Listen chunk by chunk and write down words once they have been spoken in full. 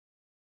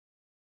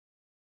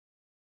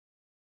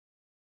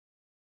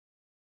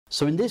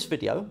So in this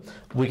video,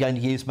 we're going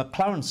to use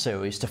Maclaurin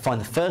series to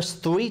find the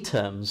first three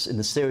terms in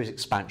the series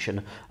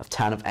expansion of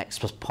tan of x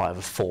plus pi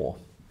over 4.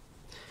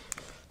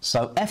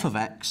 So f of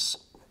x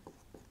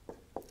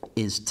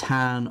is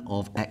tan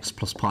of x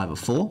plus pi over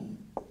 4.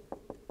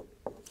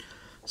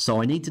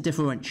 So I need to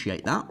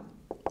differentiate that.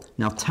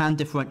 Now tan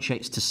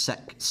differentiates to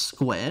sec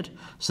squared,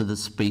 so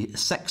this will be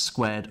sec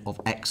squared of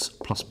x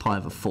plus pi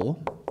over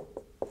 4.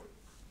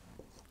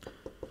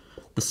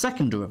 The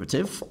second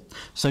derivative,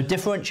 so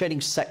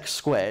differentiating sec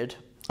squared,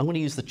 I'm going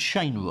to use the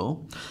chain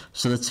rule.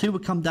 So the two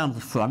would come down to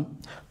the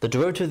front. The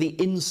derivative of the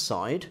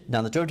inside,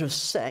 now the derivative of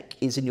sec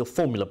is in your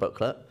formula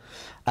booklet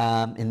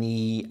in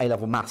the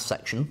A-level maths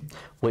section,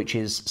 which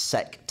is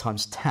sec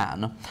times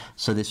tan.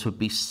 So this would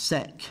be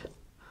sec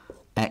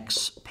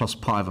x plus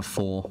pi over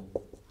 4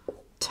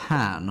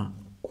 tan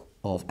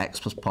of x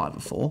plus pi over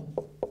 4.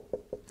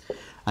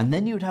 And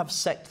then you would have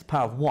sec to the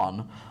power of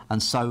 1,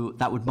 and so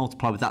that would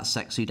multiply with that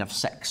sec, so you'd have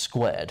sec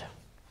squared.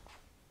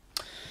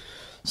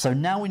 So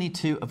now we need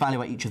to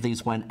evaluate each of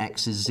these when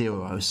x is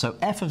 0. So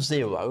f of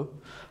 0,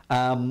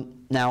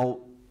 now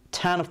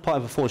tan of pi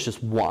over 4 is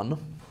just 1.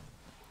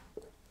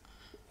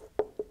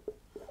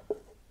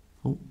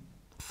 Ooh,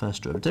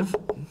 first derivative,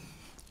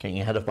 getting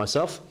ahead of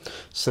myself.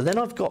 So then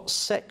I've got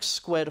sec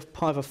squared of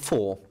pi over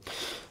 4.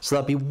 So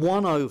that'd be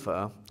 1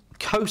 over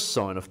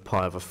cosine of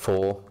pi over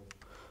 4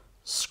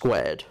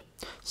 squared.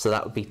 So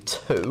that would be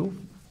 2.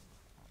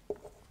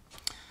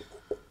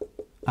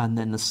 And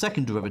then the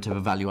second derivative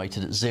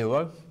evaluated at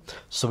 0.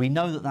 So we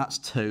know that that's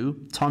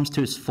 2. Times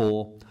 2 is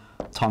 4.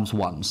 Times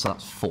 1, so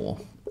that's 4.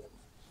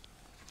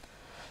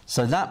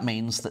 So that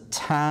means that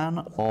tan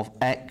of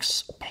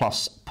x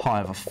plus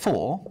pi over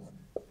 4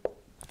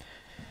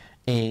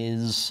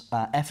 is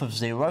f of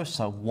 0,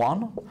 so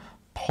 1,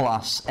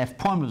 plus f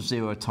prime of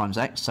 0 times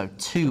x, so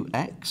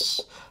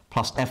 2x,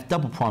 plus f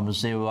double prime of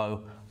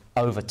 0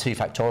 over 2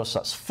 factorial, so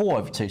that's 4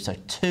 over 2, so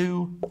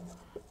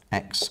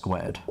 2x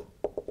squared,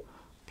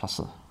 plus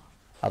the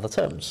other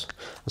terms.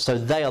 And so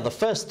they are the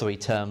first three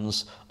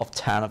terms of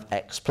tan of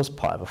x plus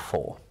pi over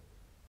 4.